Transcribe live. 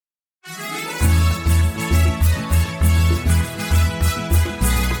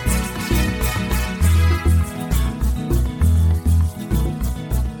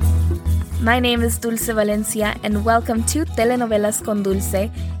My name is Dulce Valencia, and welcome to Telenovelas con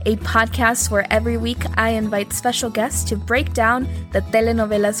Dulce, a podcast where every week I invite special guests to break down the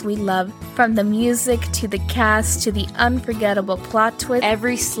telenovelas we love, from the music to the cast to the unforgettable plot twist,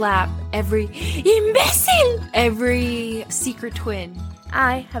 every slap, every imbécil, every secret twin.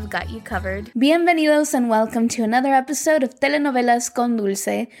 I have got you covered. Bienvenidos and welcome to another episode of Telenovelas con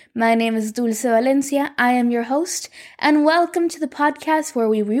Dulce. My name is Dulce Valencia. I am your host, and welcome to the podcast where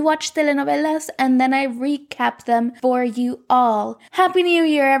we rewatch telenovelas and then I recap them for you all. Happy New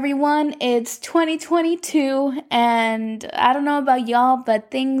Year, everyone. It's 2022, and I don't know about y'all, but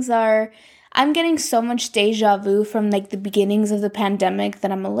I'm getting so much deja vu from the beginnings of the pandemic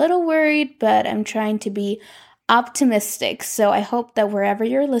that I'm a little worried, but I'm trying to be optimistic. So I hope that wherever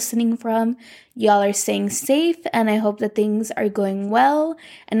you're listening from, y'all are staying safe, and I hope that things are going well,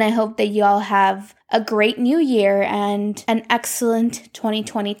 and I hope that y'all have a great new year and an excellent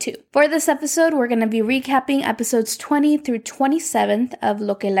 2022. For this episode, we're going to be recapping episodes 20 through 27th of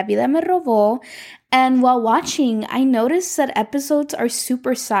Lo que la vida me robó. And while watching, I noticed that episodes are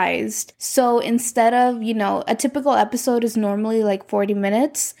supersized. So instead of, a typical episode is normally 40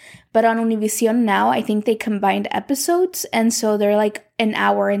 minutes, but on Univision now, I think they combined episodes, and so they're an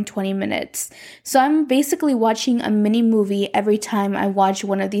hour and 20 minutes. So I'm basically watching a mini movie every time I watch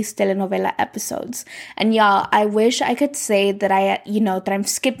one of these telenovela episodes. And y'all, I wish I could say that that I'm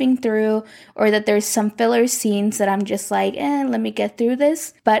skipping through, or that there's some filler scenes that I'm just let me get through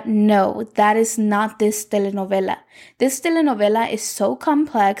this. But no, that is not this telenovela. This telenovela is so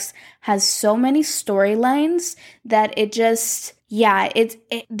complex, has so many storylines that it just...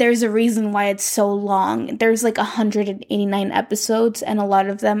 there's a reason why it's so long. There's 189 episodes, and a lot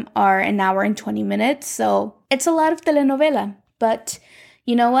of them are an hour and 20 minutes. So it's a lot of telenovela. But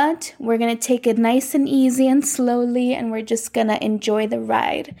you know what? We're going to take it nice and easy and slowly, and we're just going to enjoy the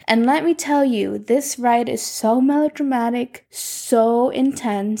ride. And let me tell you, this ride is so melodramatic, so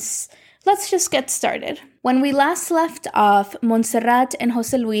intense. Let's just get started. When we last left off, Montserrat and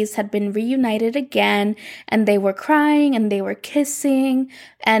Jose Luis had been reunited again, and they were crying and they were kissing,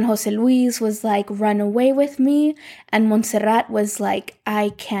 and Jose Luis was run away with me, and Montserrat was I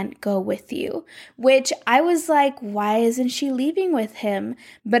can't go with you, which I was why isn't she leaving with him?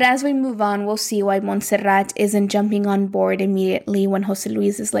 But as we move on, we'll see why Montserrat isn't jumping on board immediately when Jose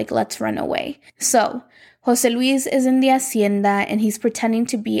Luis is let's run away. So Jose Luis is in the hacienda, and he's pretending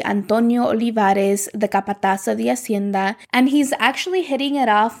to be Antonio Olivares, the capataz of the hacienda, and he's actually hitting it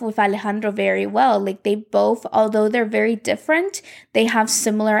off with Alejandro very well. They both, although they're very different, they have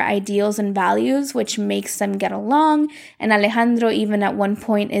similar ideals and values, which makes them get along, and Alejandro even at one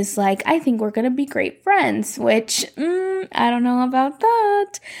point is I think we're gonna be great friends, which, I don't know about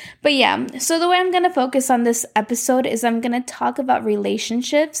that. But yeah, so the way I'm gonna focus on this episode is I'm gonna talk about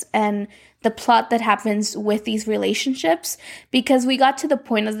relationships and the plot that happens with these relationships, because we got to the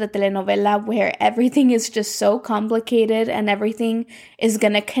point of the telenovela where everything is just so complicated and everything is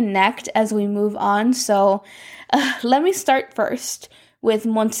gonna connect as we move on. So let me start first with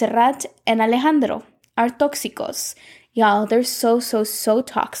Montserrat and Alejandro, our tóxicos. Y'all, they're so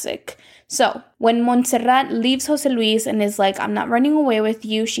toxic. So when Montserrat leaves Jose Luis and is I'm not running away with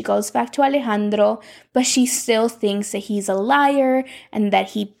you, she goes back to Alejandro, but she still thinks that he's a liar and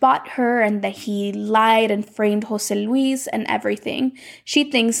that he bought her and that he lied and framed Jose Luis and everything. She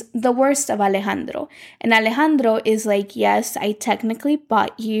thinks the worst of Alejandro. And Alejandro is yes, I technically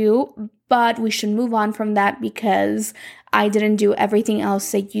bought you, but we should move on from that because I didn't do everything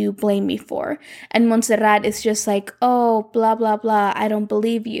else that you blame me for. And Montserrat is just oh, blah, blah, blah, I don't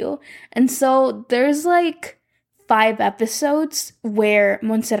believe you. And so there's 5 episodes where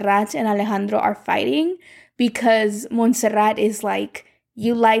Montserrat and Alejandro are fighting because Montserrat is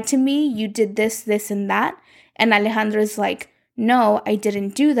you lied to me, you did this, this, and that. And Alejandro is no, I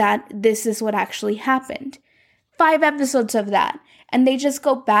didn't do that. This is what actually happened. 5 episodes of that. And they just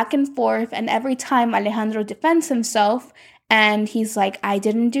go back and forth, and every time Alejandro defends himself, and he's I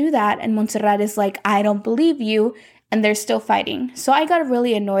didn't do that, and Montserrat is I don't believe you, and they're still fighting. So I got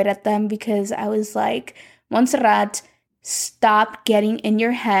really annoyed at them because I was Montserrat, stop getting in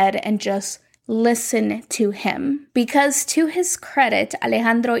your head and just listen to him. Because to his credit,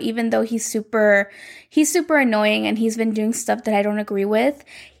 Alejandro, even though he's super annoying and he's been doing stuff that I don't agree with,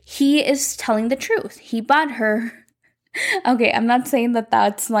 he is telling the truth. He bought her. Okay, I'm not saying that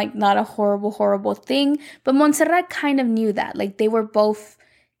that's not a horrible thing, but Montserrat kind of knew that. They were both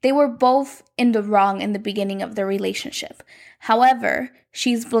in the wrong in the beginning of their relationship. However,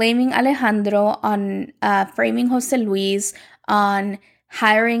 she's blaming Alejandro on framing Jose Luis, on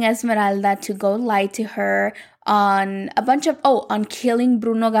hiring Esmeralda to go lie to her on a bunch of, on killing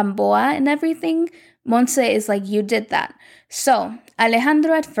Bruno Gamboa and everything. Montse is like, you did that. So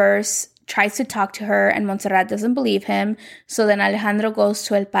Alejandro at first tries to talk to her and Montserrat doesn't believe him. So then Alejandro goes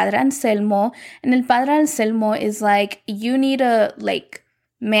to El Padre Anselmo, and El Padre Anselmo is like, you need to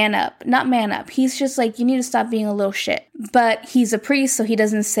man up. Not man up. He's just like, you need to stop being a little shit. But he's a priest, so he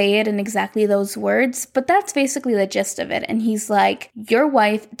doesn't say it in exactly those words. But that's basically the gist of it. And he's like, your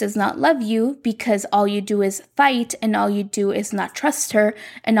wife does not love you because all you do is fight and all you do is not trust her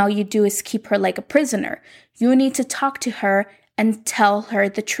and all you do is keep her like a prisoner. You need to talk to her and tell her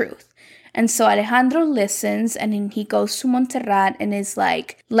the truth. And so Alejandro listens and then he goes to Montserrat and is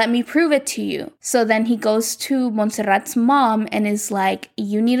like, let me prove it to you. So then he goes to Montserrat's mom and is like,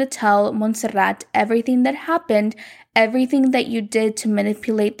 you need to tell Montserrat everything that happened, everything that you did to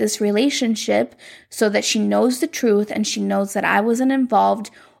manipulate this relationship so that she knows the truth and she knows that I wasn't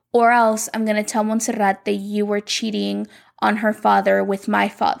involved, or else I'm going to tell Montserrat that you were cheating on her father with my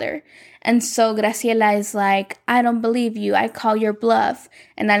father. And so Graciela is like, I don't believe you. I call your bluff.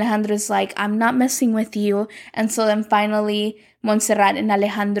 And Alejandro's like, I'm not messing with you. And so then finally, Montserrat and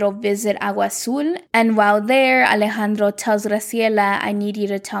Alejandro visit Agua Azul. And while there, Alejandro tells Graciela, I need you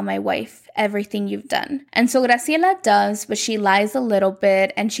to tell my wife everything you've done. And so Graciela does, but she lies a little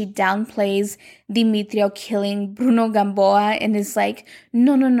bit and she downplays Dimitrio killing Bruno Gamboa and is like,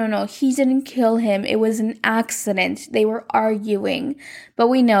 no, he didn't kill him. It was an accident. They were arguing. But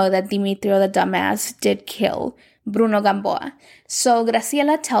we know that Dimitrio, the dumbass, did kill Bruno Gamboa. So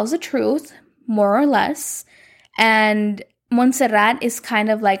Graciela tells the truth, more or less, and Montserrat is kind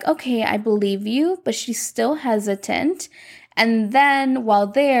of like, okay, I believe you, but she's still hesitant. And then while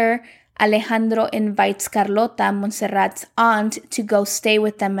there, Alejandro invites Carlota, Montserrat's aunt, to go stay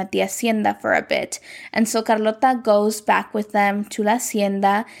with them at the hacienda for a bit. And so Carlota goes back with them to la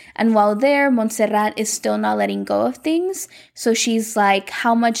hacienda. And while there, Montserrat is still not letting go of things. So she's like,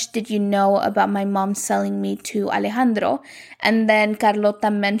 how much did you know about my mom selling me to Alejandro? And then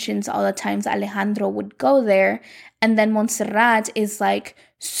Carlota mentions all the times Alejandro would go there. And then Montserrat is like,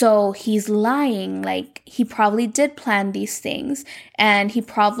 so he's lying, like he probably did plan these things and he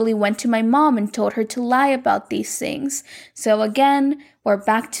probably went to my mom and told her to lie about these things. So again, we're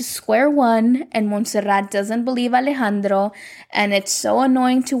back to square one and Montserrat doesn't believe Alejandro, and it's so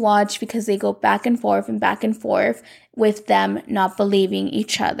annoying to watch because they go back and forth with them not believing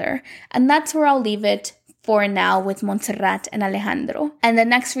each other. And that's where I'll leave it for now with Montserrat and Alejandro. And the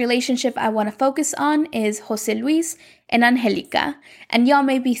next relationship I want to focus on is Jose Luis and Angelica. And y'all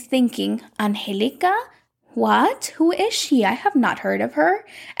may be thinking, Angelica? What? Who is she? I have not heard of her.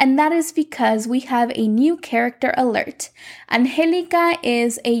 And that is because we have a new character alert. Angelica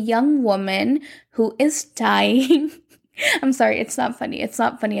is a young woman who is dying. I'm sorry, it's not funny. It's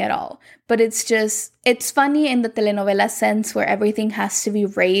not funny at all. But it's funny in the telenovela sense where everything has to be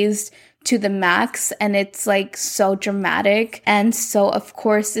raised to the max and it's like so dramatic. And so of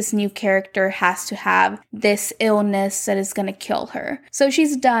course this new character has to have this illness that is gonna kill her. So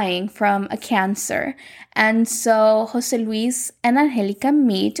she's dying from a cancer. And so Jose Luis and Angelica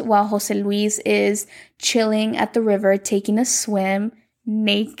meet while Jose Luis is chilling at the river taking a swim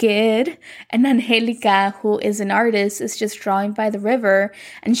naked, and Angelica, who is an artist, is just drawing by the river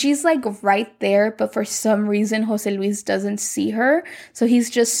and she's like right there, but for some reason Jose Luis doesn't see her, so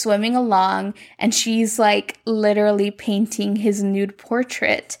he's just swimming along and she's like literally painting his nude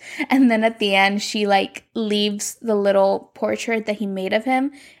portrait. And then at the end she like leaves the little portrait that he made of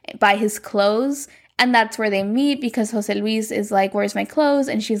him by his clothes. And that's where they meet because Jose Luis is like, where's my clothes?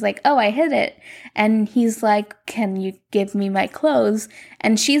 And she's like, oh, I hid it. And he's like, can you give me my clothes?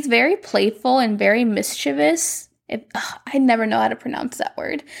 And she's very playful and very mischievous. I never know how to pronounce that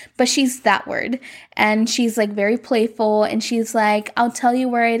word, but she's that word. And she's like very playful and she's like, I'll tell you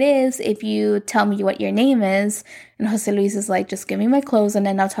where it is if you tell me what your name is. And Jose Luis is like, just give me my clothes and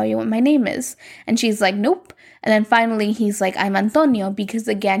then I'll tell you what my name is. And she's like, nope. And then finally he's like, I'm Antonio, because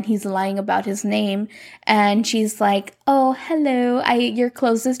again, he's lying about his name. And she's like, oh, hello, your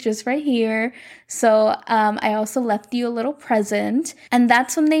clothes is just right here. So I also left you a little present. And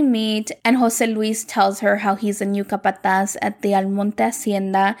that's when they meet. And Jose Luis tells her how he's a new capataz at the Almonte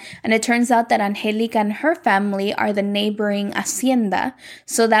Hacienda. And it turns out that Angelica and her family are the neighboring hacienda.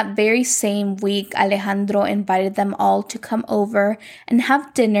 So that very same week, Alejandro invited them all to come over and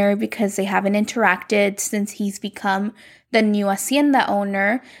have dinner because they haven't interacted since he's become the new hacienda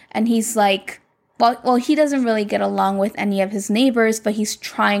owner. And he's like Well, he doesn't really get along with any of his neighbors, but he's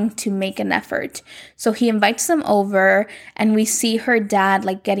trying to make an effort. So he invites them over, and we see her dad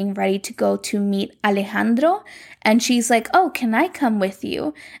like getting ready to go to meet Alejandro. And she's like, oh, can I come with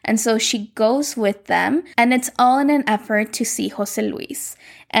you? And so she goes with them, and it's all in an effort to see Jose Luis.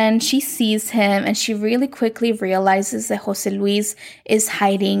 And she sees him, and she really quickly realizes that Jose Luis is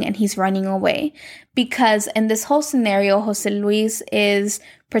hiding and he's running away. Because in this whole scenario, Jose Luis is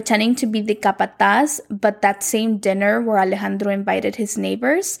pretending to be the capataz, but that same dinner where Alejandro invited his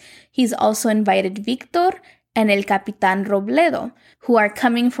neighbors, he's also invited Victor and El Capitan Robledo, who are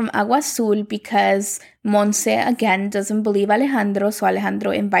coming from Agua Azul because Monse, again, doesn't believe Alejandro, so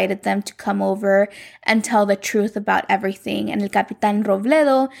Alejandro invited them to come over and tell the truth about everything. And El Capitan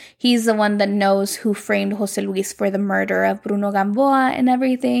Robledo, he's the one that knows who framed Jose Luis for the murder of Bruno Gamboa and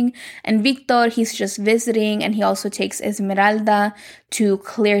everything. And Victor, he's just visiting, and he also takes Esmeralda to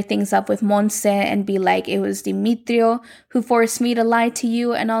clear things up with Monse and be like, it was Dimitrio who forced me to lie to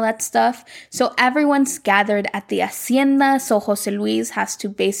you and all that stuff. So everyone's gathered at the hacienda, so Jose Luis has to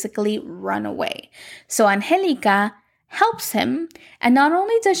basically run away. So Angelica helps him, and not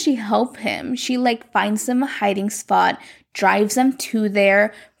only does she help him, she like finds them a hiding spot, drives them to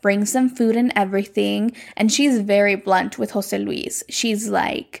there, brings them food and everything, and she's very blunt with Jose Luis. She's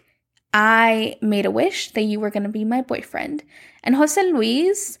like, I made a wish that you were going to be my boyfriend. And Jose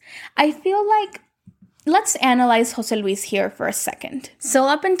Luis, I feel like, let's analyze Jose Luis here for a second. So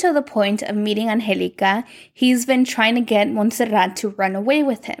up until the point of meeting Angelica, he's been trying to get Montserrat to run away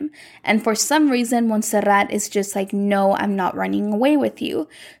with him. And for some reason, Montserrat is just like, no, I'm not running away with you.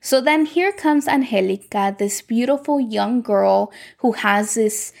 So then here comes Angelica, this beautiful young girl who has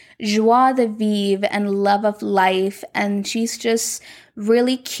this joie de vivre and love of life. And she's just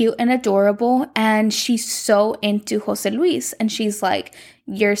really cute and adorable, and she's so into Jose Luis, and she's like,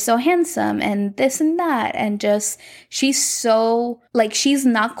 you're so handsome and this and that, and just she's so like, she's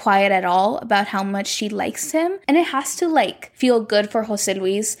not quiet at all about how much she likes him. And it has to like feel good for Jose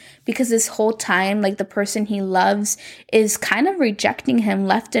Luis, because this whole time like the person he loves is kind of rejecting him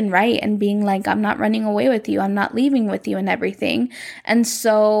left and right and being like, I'm not running away with you, I'm not leaving with you and everything. And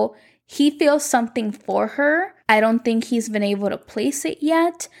so he feels something for her. I don't think he's been able to place it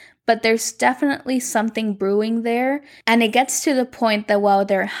yet, but there's definitely something brewing there. And it gets to the point that while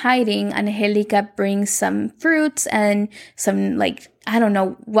they're hiding, Angelica brings some fruits and some, like, I don't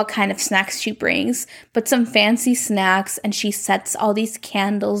know what kind of snacks she brings, but some fancy snacks, and she sets all these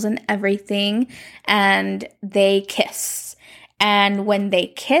candles and everything, and they kiss. And when they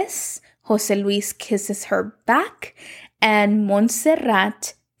kiss, Jose Luis kisses her back, and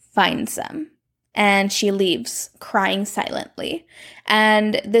Montserrat finds them, and she leaves crying silently.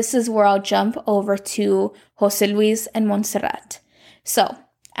 And this is where I'll jump over to Jose Luis and Montserrat. So,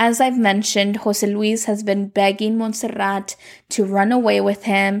 as I've mentioned, Jose Luis has been begging Montserrat to run away with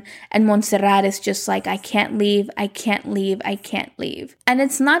him, and Montserrat is just like, I can't leave, I can't leave, I can't leave. And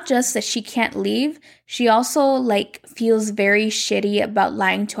it's not just that she can't leave, she also like feels very shitty about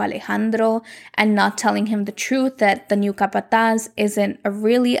lying to Alejandro and not telling him the truth that the new capataz isn't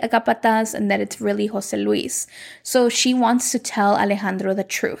really a capataz and that it's really Jose Luis. So she wants to tell Alejandro the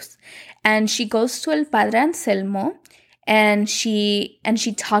truth. And she goes to El Padre Anselmo, and she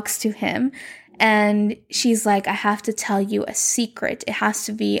talks to him, and she's like, I have to tell you a secret. It has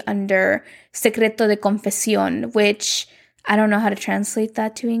to be under secreto de confesión, which I don't know how to translate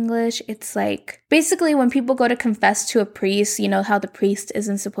that to English. It's like, basically when people go to confess to a priest, you know how the priest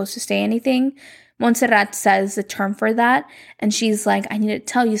isn't supposed to say anything? Montserrat says the term for that, and she's like, I need to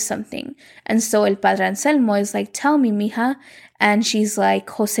tell you something. And so El Padre Anselmo is like, tell me, mija. And she's like,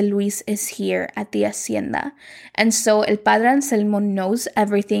 Jose Luis is here at the hacienda. And so El Padre Anselmo knows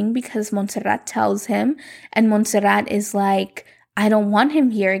everything because Montserrat tells him. And Montserrat is like, I don't want him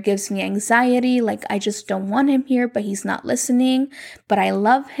here. It gives me anxiety. Like, I just don't want him here, but he's not listening. But I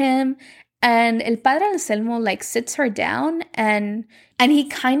love him. And El Padre Anselmo like sits her down, and he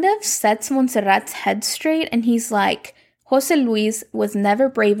kind of sets Montserrat's head straight. And he's like, Jose Luis was never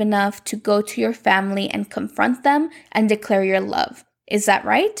brave enough to go to your family and confront them and declare your love. Is that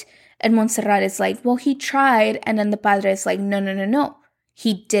right? And Montserrat is like, well, he tried. And then the padre is like, no.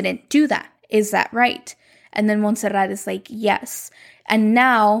 He didn't do that. Is that right? And then Montserrat is like, yes. And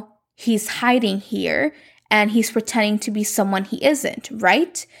now he's hiding here and he's pretending to be someone he isn't,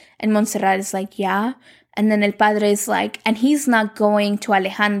 right? And Montserrat is like, yeah. And then El Padre is like, and he's not going to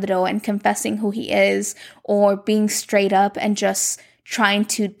Alejandro and confessing who he is or being straight up and just trying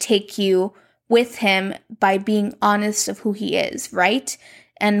to take you with him by being honest of who he is, right?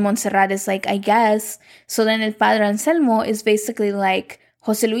 And Montserrat is like, I guess. So then El Padre Anselmo is basically like,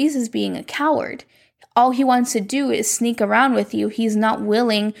 Jose Luis is being a coward. All he wants to do is sneak around with you. He's not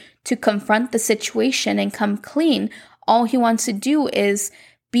willing to confront the situation and come clean. All he wants to do is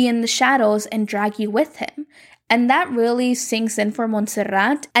be in the shadows and drag you with him. And that really sinks in for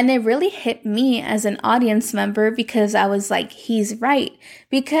Montserrat. And it really hit me as an audience member because I was like, he's right.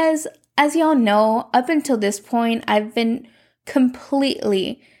 Because as y'all know, up until this point, I've been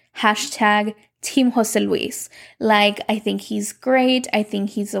completely hashtag Team Jose Luis. Like, I think he's great. I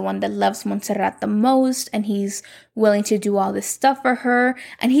think he's the one that loves Montserrat the most. And he's willing to do all this stuff for her.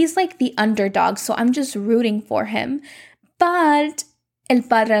 And he's like the underdog. So I'm just rooting for him. But El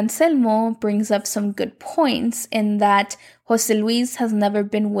Padre Anselmo brings up some good points in that Jose Luis has never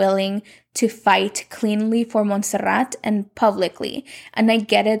been willing to fight cleanly for Montserrat and publicly. And I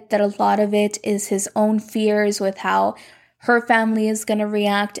get it that a lot of it is his own fears with how her family is going to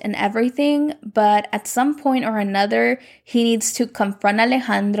react and everything. But at some point or another, he needs to confront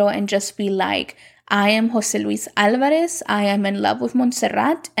Alejandro and just be like, I am Jose Luis Alvarez. I am in love with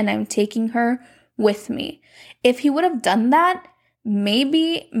Montserrat and I'm taking her with me. If he would have done that,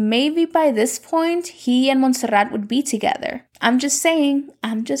 maybe by this point, he and Montserrat would be together. I'm just saying.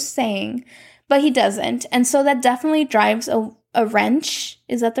 But he doesn't. And so that definitely drives a wrench.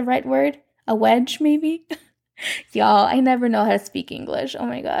 Is that the right word? A wedge, maybe? Y'all, I never know how to speak English. Oh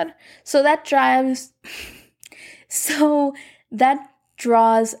my God. So that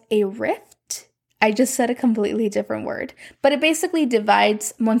draws a rift. I just said a completely different word. But it basically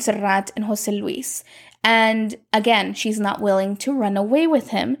divides Montserrat and Jose Luis. And again, she's not willing to run away with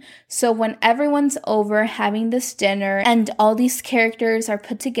him. So when everyone's over having this dinner and all these characters are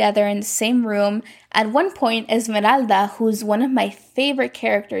put together in the same room, at one point, Esmeralda, who's one of my favorite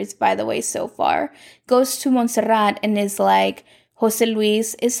characters, by the way, so far, goes to Montserrat and is like, Jose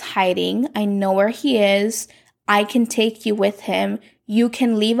Luis is hiding. I know where he is. I can take you with him. You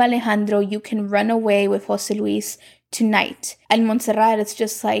can leave Alejandro. You can run away with Jose Luis tonight. And Montserrat is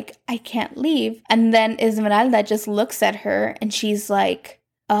just like, I can't leave. And then Esmeralda just looks at her and she's like,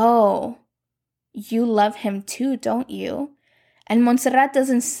 oh, you love him too, don't you? And Montserrat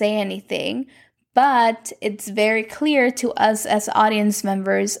doesn't say anything, but it's very clear to us as audience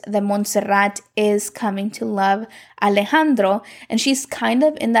members that Montserrat is coming to love Alejandro. And she's kind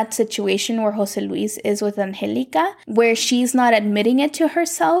of in that situation where Jose Luis is with Angelica, where she's not admitting it to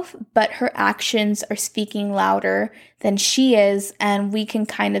herself, but her actions are speaking louder than she is. And we can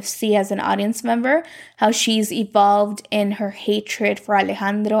kind of see as an audience member how she's evolved in her hatred for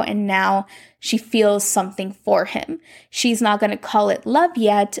Alejandro, and now she feels something for him. She's not going to call it love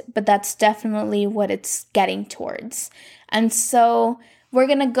yet, but that's definitely what it's getting towards. And so we're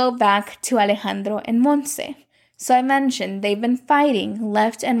going to go back to Alejandro and Montse. So I mentioned they've been fighting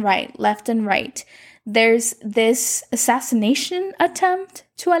left and right. There's this assassination attempt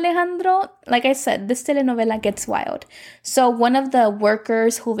to Alejandro. Like I said, this telenovela gets wild. So one of the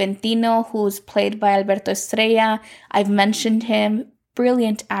workers, Juventino, who's played by Alberto Estrella, I've mentioned him,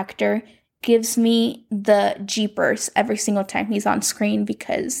 brilliant actor, gives me the jeepers every single time he's on screen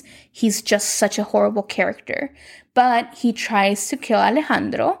because he's just such a horrible character. But he tries to kill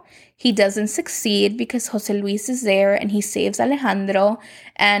Alejandro. He doesn't succeed because Jose Luis is there and he saves Alejandro.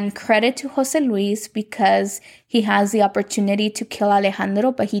 And credit to Jose Luis because he has the opportunity to kill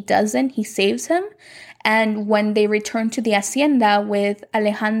Alejandro, but he doesn't. He saves him. And when they return to the hacienda with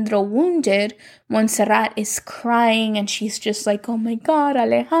Alejandro wounded, Montserrat is crying and she's just like, oh my God,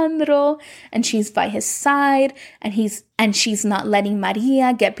 Alejandro. And she's by his side and she's not letting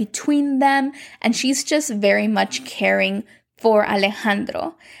Maria get between them. And she's just very much caring for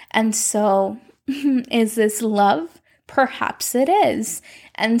Alejandro. And so, is this love? Perhaps it is.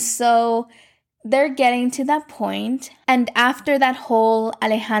 And so they're getting to that point. And after that whole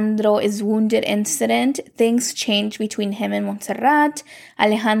Alejandro is wounded incident, things change between him and Montserrat.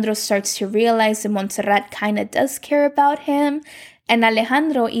 Alejandro starts to realize that Montserrat kind of does care about him. And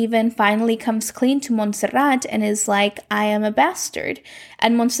Alejandro even finally comes clean to Montserrat and is like, I am a bastard.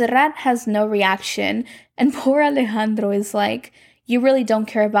 And Montserrat has no reaction. And poor Alejandro is like, you really don't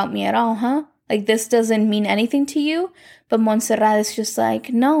care about me at all, huh? Like, this doesn't mean anything to you? But Montserrat is just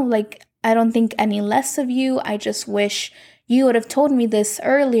like, no, like, I don't think any less of you. I just wish you would have told me this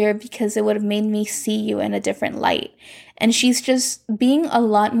earlier because it would have made me see you in a different light. And she's just being a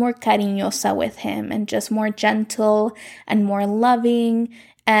lot more cariñosa with him and just more gentle and more loving.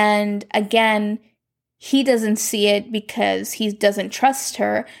 And again, he doesn't see it because he doesn't trust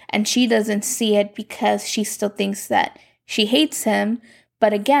her. And she doesn't see it because she still thinks that she hates him.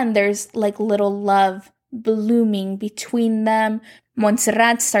 But again, there's like little love blooming between them.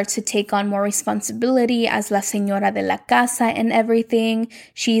 Montserrat starts to take on more responsibility as la señora de la casa and everything.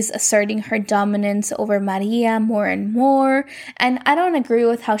 She's asserting her dominance over Maria more and more. And I don't agree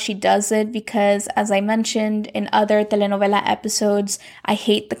with how she does it because, as I mentioned in other telenovela episodes, I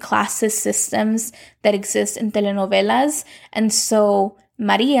hate the classist systems that exist in telenovelas. And so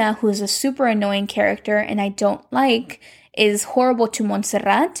Maria, who is a super annoying character and I don't like, is horrible to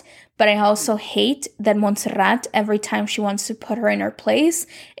Montserrat. But I also hate that Montserrat, every time she wants to put her in her place,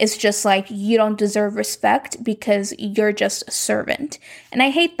 is just like, you don't deserve respect because you're just a servant. And I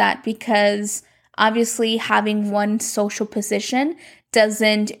hate that because obviously having one social position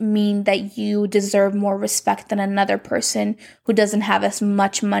doesn't mean that you deserve more respect than another person who doesn't have as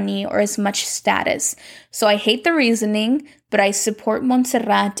much money or as much status. So I hate the reasoning, but I support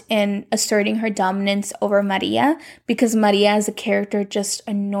Montserrat in asserting her dominance over Maria because Maria as a character just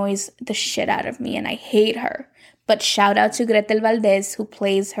annoys the shit out of me and I hate her. But shout out to Gretel Valdez who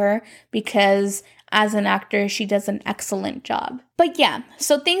plays her because as an actor, she does an excellent job. But yeah,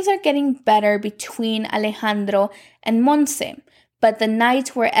 so things are getting better between Alejandro and Montse. But the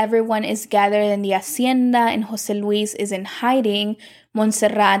night where everyone is gathered in the hacienda and Jose Luis is in hiding,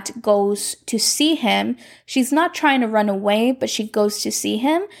 Montserrat goes to see him. She's not trying to run away, but she goes to see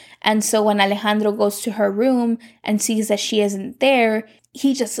him. And so when Alejandro goes to her room and sees that she isn't there,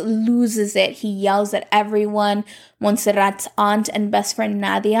 he just loses it. He yells at everyone. Montserrat's aunt and best friend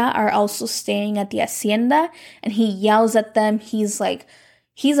Nadia are also staying at the hacienda, and he yells at them.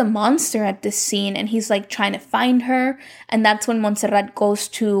 He's a monster at this scene and he's like trying to find her. And that's when Montserrat goes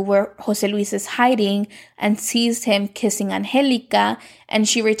to where Jose Luis is hiding and sees him kissing Angelica, and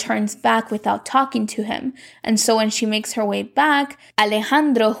she returns back without talking to him. And so when she makes her way back,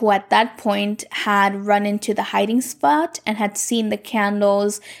 Alejandro, who at that point had run into the hiding spot and had seen the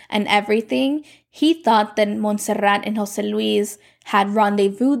candles and everything, he thought that Montserrat and Jose Luis had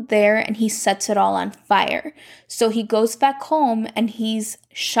rendezvoused there and he sets it all on fire. So he goes back home and he's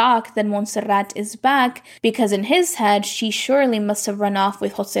shocked that Montserrat is back because in his head, she surely must have run off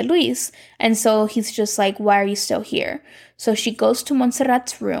with Jose Luis. And so he's just like, why are you still here? So she goes to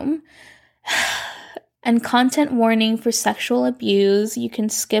Montserrat's room. And content warning for sexual abuse, you can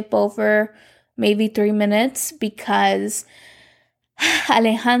skip over maybe 3 minutes because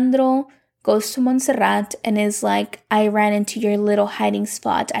Alejandro goes to Montserrat and is like, I ran into your little hiding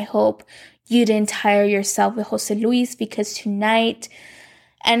spot. I hope you didn't tire yourself with Jose Luis because tonight...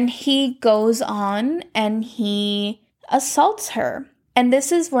 And he goes on and he assaults her. And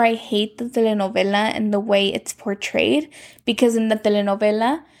this is where I hate the telenovela and the way it's portrayed. Because in the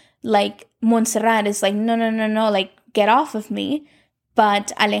telenovela, like, Montserrat is like, no, like, get off of me.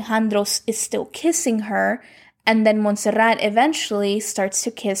 But Alejandro is still kissing her. And then Montserrat eventually starts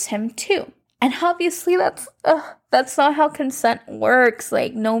to kiss him too. And obviously that's not how consent works.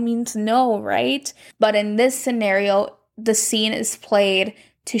 Like, no means no, right? But in this scenario, the scene is played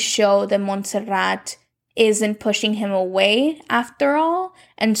to show that Montserrat isn't pushing him away after all.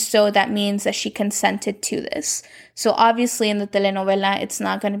 And so that means that she consented to this. So obviously in the telenovela, it's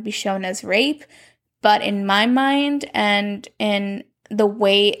not going to be shown as rape. But in my mind and in the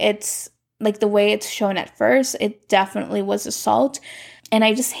way it's shown at first, it definitely was assault. And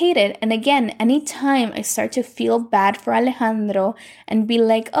I just hate it. And again, anytime I start to feel bad for Alejandro and be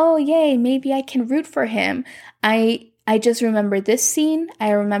like, oh, yay, maybe I can root for him, I just remember this scene. I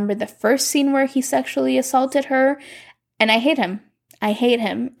remember the first scene where he sexually assaulted her. And I hate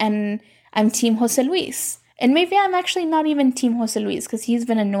him. And I'm Team Jose Luis. And maybe I'm actually not even Team Jose Luis because he's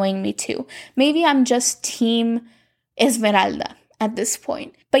been annoying me too. Maybe I'm just Team Esmeralda at this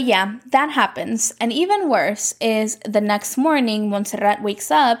point. But yeah, that happens. And even worse is the next morning, Montserrat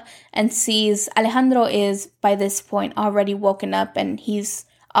wakes up and sees Alejandro is by this point already woken up and he's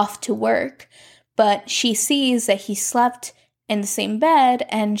off to work. But she sees that he slept in the same bed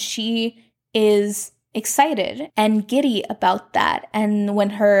and she is excited and giddy about that. And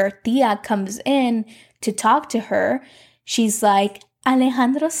when her tia comes in to talk to her, she's like,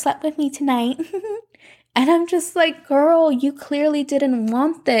 Alejandro slept with me tonight. And I'm just like, girl, you clearly didn't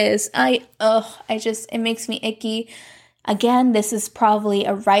want this. It makes me icky. Again, this is probably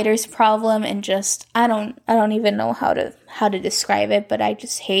a writer's problem and just, I don't even know how to describe it, but I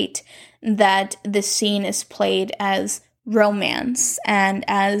just hate that this scene is played as romance and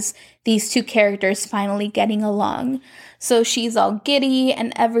as these two characters finally getting along. So she's all giddy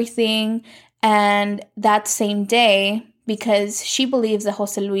and everything. And that same day, because she believes that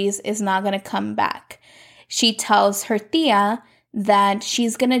Jose Luis is not going to come back, she tells her tia that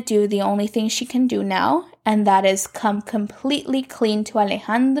she's going to do the only thing she can do now, and that is come completely clean to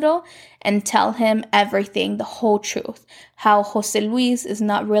Alejandro and tell him everything, the whole truth. How Jose Luis is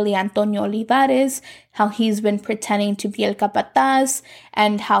not really Antonio Olivares, how he's been pretending to be El Capataz,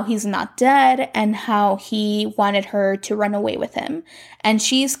 and how he's not dead, and how he wanted her to run away with him. And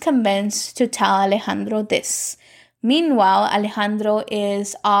she's convinced to tell Alejandro this. Meanwhile, Alejandro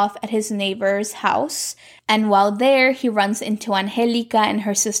is off at his neighbor's house, and while there, he runs into Angelica and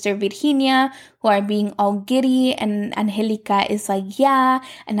her sister Virginia, who are being all giddy, and Angelica is like, yeah,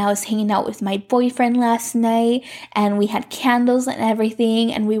 and I was hanging out with my boyfriend last night, and we had candles and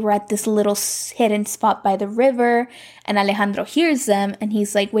everything, and we were at this little hidden spot by the river, and Alejandro hears them, and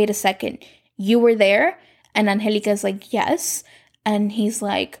he's like, wait a second, you were there? And Angelica is like, yes, and he's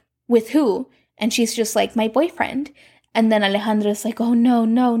like, with who? And she's just like, my boyfriend. And then Alejandro's like, oh,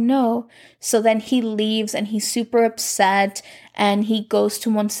 no. So then he leaves and he's super upset and he goes to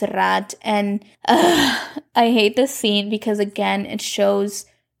Montserrat. And I hate this scene because, again, it shows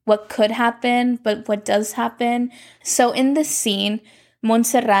what could happen, but what does happen. So in this scene,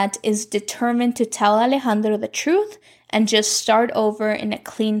 Montserrat is determined to tell Alejandro the truth and just start over in a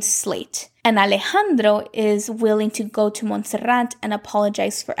clean slate. And Alejandro is willing to go to Montserrat and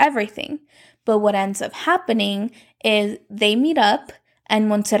apologize for everything. But what ends up happening is they meet up and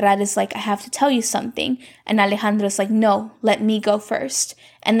Montserrat is like, I have to tell you something. And Alejandro's like, no, let me go first.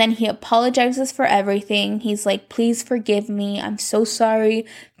 And then he apologizes for everything. He's like, please forgive me. I'm so sorry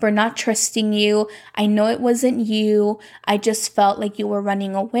for not trusting you. I know it wasn't you. I just felt like you were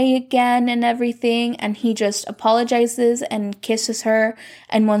running away again and everything. And he just apologizes and kisses her.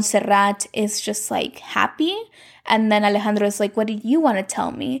 And Montserrat is just like happy. And then Alejandro is like, what do you want to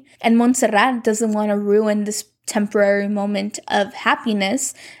tell me? And Montserrat doesn't want to ruin this temporary moment of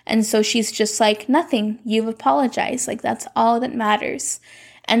happiness. And so she's just like, nothing, you've apologized. Like, that's all that matters.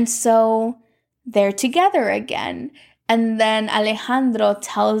 And so they're together again. And then Alejandro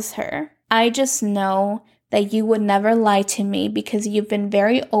tells her, I just know that you would never lie to me because you've been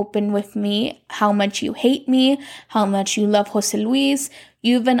very open with me, how much you hate me, how much you love Jose Luis.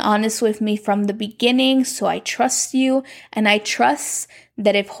 You've been honest with me from the beginning, so I trust you. And I trust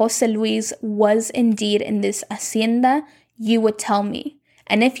that if Jose Luis was indeed in this hacienda, you would tell me.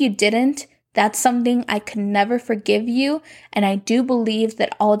 And if you didn't, that's something I could never forgive you. And I do believe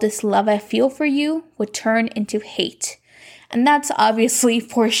that all this love I feel for you would turn into hate. And that's obviously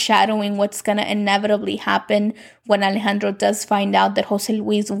foreshadowing what's going to inevitably happen when Alejandro does find out that Jose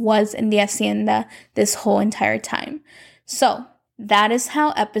Luis was in the hacienda this whole entire time. So that is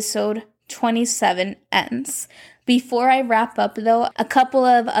how episode 27 ends. Before I wrap up, though, a couple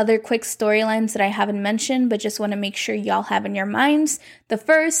of other quick storylines that I haven't mentioned, but just want to make sure y'all have in your minds. The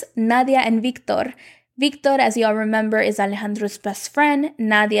first, Nadia and Victor. Victor, as y'all remember, is Alejandro's best friend.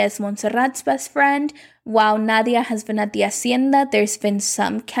 Nadia is Montserrat's best friend. While Nadia has been at the hacienda, there's been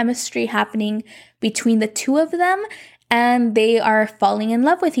some chemistry happening between the two of them, and they are falling in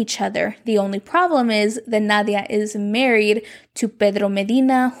love with each other. The only problem is that Nadia is married to Pedro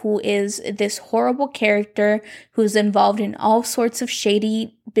Medina, who is this horrible character who's involved in all sorts of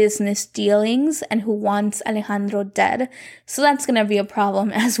shady business dealings and who wants Alejandro dead. So that's going to be a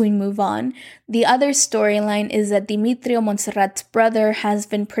problem as we move on. The other storyline is that Demetrio, Montserrat's brother, has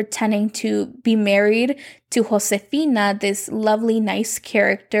been pretending to be married to Josefina, this lovely, nice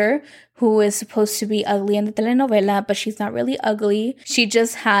character who is supposed to be ugly in the telenovela, but she's not really ugly. She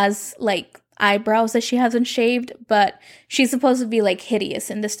just has, like, eyebrows that she hasn't shaved, but she's supposed to be, like,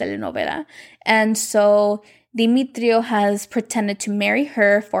 hideous in this telenovela. And so Demetrio has pretended to marry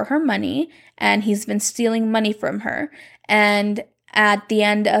her for her money, and he's been stealing money from her. And at the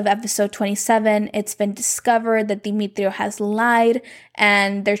end of episode 27, it's been discovered that Demetrio has lied,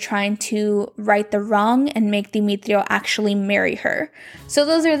 and they're trying to right the wrong and make Demetrio actually marry her. So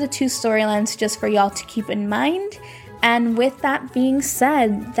those are the two storylines just for y'all to keep in mind. And with that being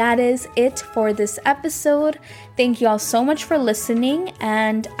said, that is it for this episode. Thank you all so much for listening,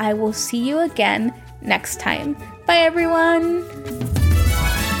 and I will see you again next time. Bye, everyone!